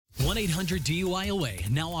1-800-DUI-OA,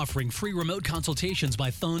 now offering free remote consultations by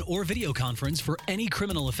phone or video conference for any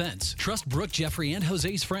criminal offense. Trust Brooke, Jeffrey, and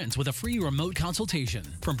Jose's friends with a free remote consultation.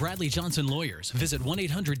 From Bradley Johnson Lawyers, visit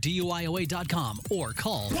 1-800-DUIOA.com or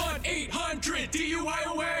call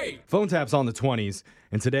 1-800-DUIOA. Phone tap's on the 20s,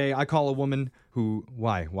 and today I call a woman who...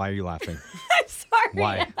 Why? Why are you laughing? I'm sorry.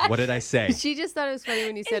 Why? What did I say? She just thought it was funny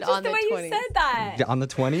when you said It's just on the the way 20s. you said that. On the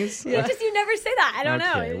 20s? It's just you never say that. I don't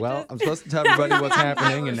know. Okay, It's well, just- I'm supposed to tell everybody what's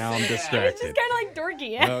happening, and now I'm It's distracted. just kind of like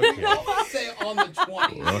dorky. Okay. Say on the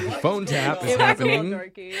 20s. Well, phone tap is It was a happening little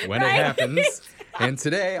dorky. when Right? it happens. And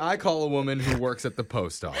today I call a woman who works at the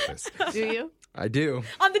post office. Do you? I do.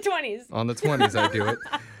 On the 20s. On the 20s, I do it.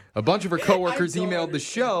 A bunch of her coworkers emailed the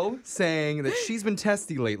show saying that she's been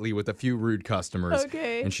testy lately with a few rude customers.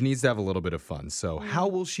 Okay. And she needs to have a little bit of fun. So how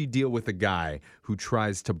will she deal with a guy who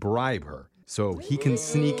tries to bribe her so he can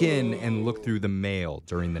sneak in and look through the mail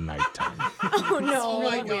during the nighttime? Oh, no.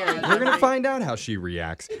 Really weird. We're going to find out how she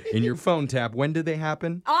reacts in your phone tap. When did they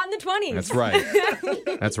happen? On the 20s. That's right.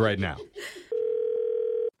 That's right now.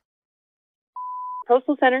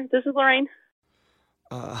 Postal Center, this is Lorraine.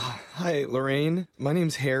 Hi, Lorraine. My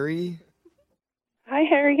name's Harry. Hi,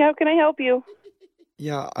 Harry. How can I help you?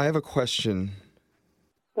 Yeah, I have a question.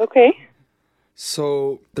 Okay.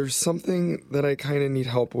 So, there's something that I kind of need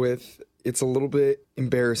help with. It's a little bit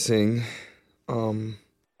embarrassing.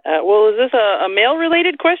 Well, is this a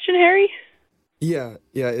mail-related question, Harry? Yeah,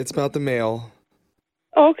 it's about the mail.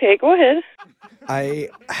 Okay, go ahead. I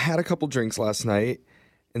had a couple drinks last night,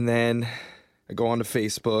 and then I go onto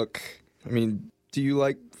Facebook. I mean, do you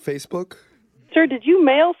like Facebook? Sir, did you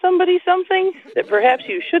mail somebody something that perhaps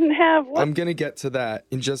you shouldn't have? What? I'm gonna get to that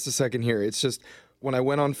in just a second here. It's just when I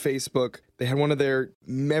went on Facebook, they had one of their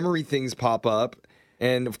memory things pop up,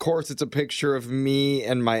 and of course it's a picture of me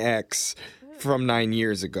and my ex from 9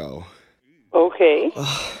 years ago. Okay.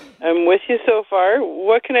 I'm with you so far.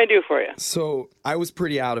 What can I do for you? So I was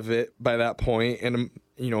pretty out of it by that point, and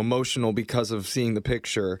emotional because of seeing the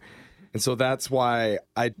picture, and so that's why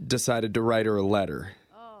I decided to write her a letter.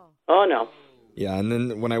 Oh, no. Yeah, and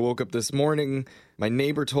then when I woke up this morning, my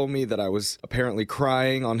neighbor told me that I was apparently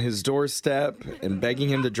crying on his doorstep and begging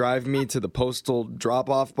him to drive me to the postal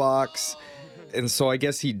drop-off box. And so I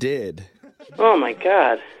guess he did. Oh, my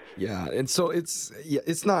God. Yeah, and so it's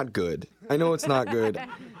not good. I know it's not good.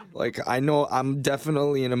 Like, I know I'm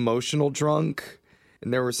definitely an emotional drunk.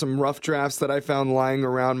 And there were some rough drafts that I found lying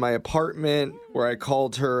around my apartment where I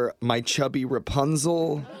called her my chubby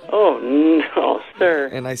Rapunzel. Oh, no, sir.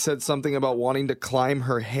 And I said something about wanting to climb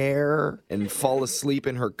her hair and fall asleep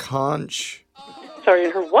in her conch. Sorry,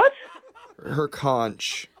 her what? Her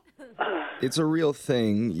conch. It's a real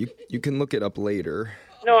thing. You can look it up later.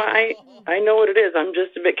 No, I know what it is. I'm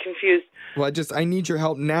just a bit confused. Well, I need your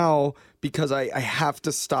help now because I have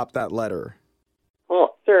to stop that letter.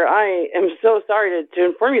 Well, sir, I am so sorry to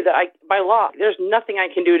inform you that by law, there's nothing I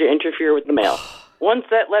can do to interfere with the mail. Once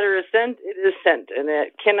that letter is sent, it is sent, and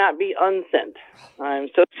it cannot be unsent. I'm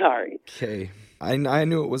so sorry. Okay. I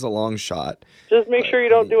knew it was a long shot. Just make sure you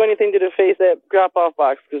don't do anything to deface that drop-off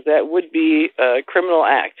box, because that would be a criminal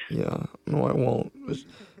act. Yeah. No, I won't.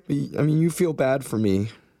 I mean, you feel bad for me,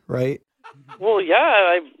 right? Well, yeah,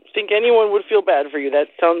 I think anyone would feel bad for you. That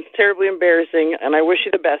sounds terribly embarrassing, and I wish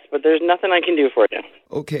you the best, but there's nothing I can do for you.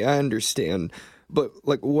 Okay, I understand. But,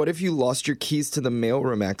 what if you lost your keys to the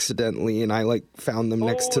mailroom accidentally and I, found them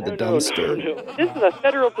next to the dumpster? No. This is a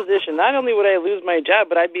federal position. Not only would I lose my job,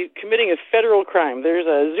 but I'd be committing a federal crime. There's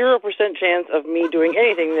a 0% chance of me doing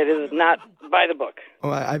anything that is not by the book. Oh,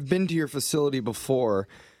 I've been to your facility before.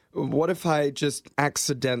 What if I just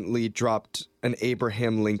accidentally dropped an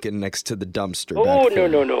Abraham Lincoln next to the dumpster Oh, back there?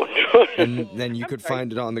 no. And then you could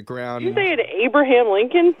find it on the ground. You say an Abraham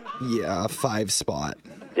Lincoln? Yeah, a 5-spot.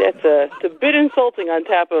 That's it's a bit insulting on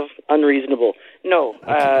top of unreasonable. No,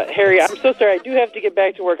 Harry, I'm so sorry. I do have to get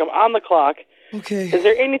back to work. I'm on the clock. Okay. Is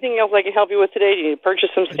there anything else I can help you with today? Do you need to purchase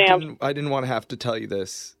some stamps? I didn't want to have to tell you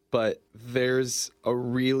this, but there's a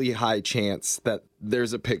really high chance that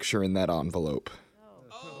there's a picture in that envelope.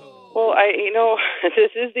 Well,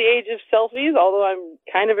 this is the age of selfies, although I'm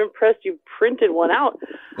kind of impressed you printed one out.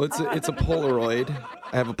 Well, it's a Polaroid.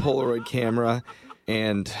 I have a Polaroid camera,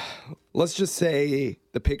 and let's just say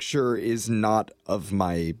the picture is not of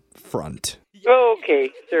my front.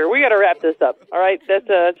 Okay, sir, we got to wrap this up. All right,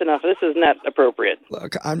 that's enough. This is not appropriate.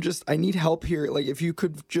 Look, I need help here. If you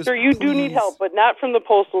could just Sir, you do need help, but not from the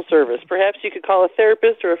Postal Service. Perhaps you could call a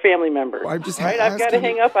therapist or a family member. I'm just I've got to asking-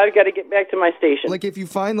 hang up. I've got to get back to my station. if you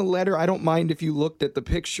find the letter, I don't mind if you looked at the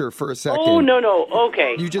picture for a second. Oh, no,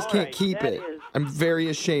 okay. You just All can't right, keep that it. is- I'm very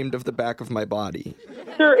ashamed of the back of my body.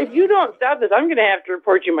 Sir, if you don't stop this, I'm going to have to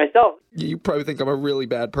report you myself. You probably think I'm a really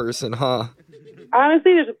bad person, huh?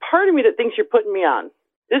 Honestly, there's a part of me that thinks you're putting me on.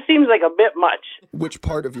 This seems like a bit much. Which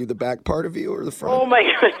part of you? The back part of you or the front? Oh, my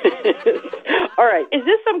goodness. All right. Is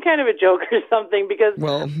this some kind of a joke or something? Because,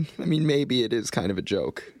 Well, I mean, maybe it is kind of a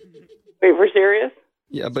joke. wait, we're serious?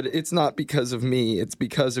 Yeah, but it's not because of me. It's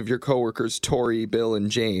because of your coworkers, Tori, Bill, and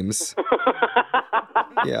James.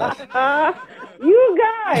 Yeah. You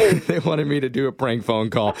guys. They wanted me to do a prank phone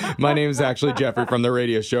call. My name is actually Jeffrey from the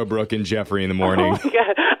radio show Brooke and Jeffrey in the Morning. Oh, my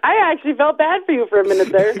God. I actually felt bad for you for a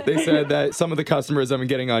minute there. They said that some of the customers have been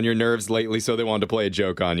getting on your nerves lately, so they wanted to play a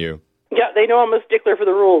joke on you. Yeah, they know I'm a stickler for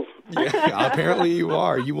the rules. Yeah, apparently you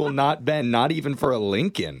are. You will not bend, not even for a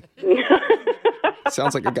Lincoln.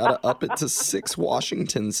 Sounds like I gotta up it to 6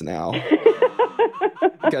 Washingtons now.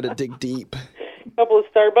 Gotta dig deep. Couple of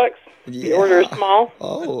Starbucks. Yeah. You order a small.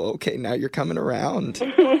 Oh, okay, now you're coming around.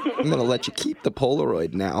 I'm gonna let you keep the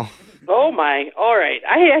Polaroid now. Oh, my. All right.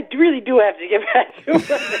 I really do have to get back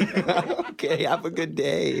to it. Okay, have a good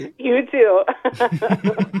day. You too.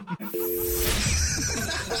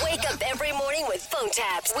 Wake up every morning with phone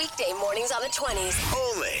taps. Weekday mornings on the 20s.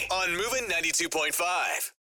 Only on Moving 92.5.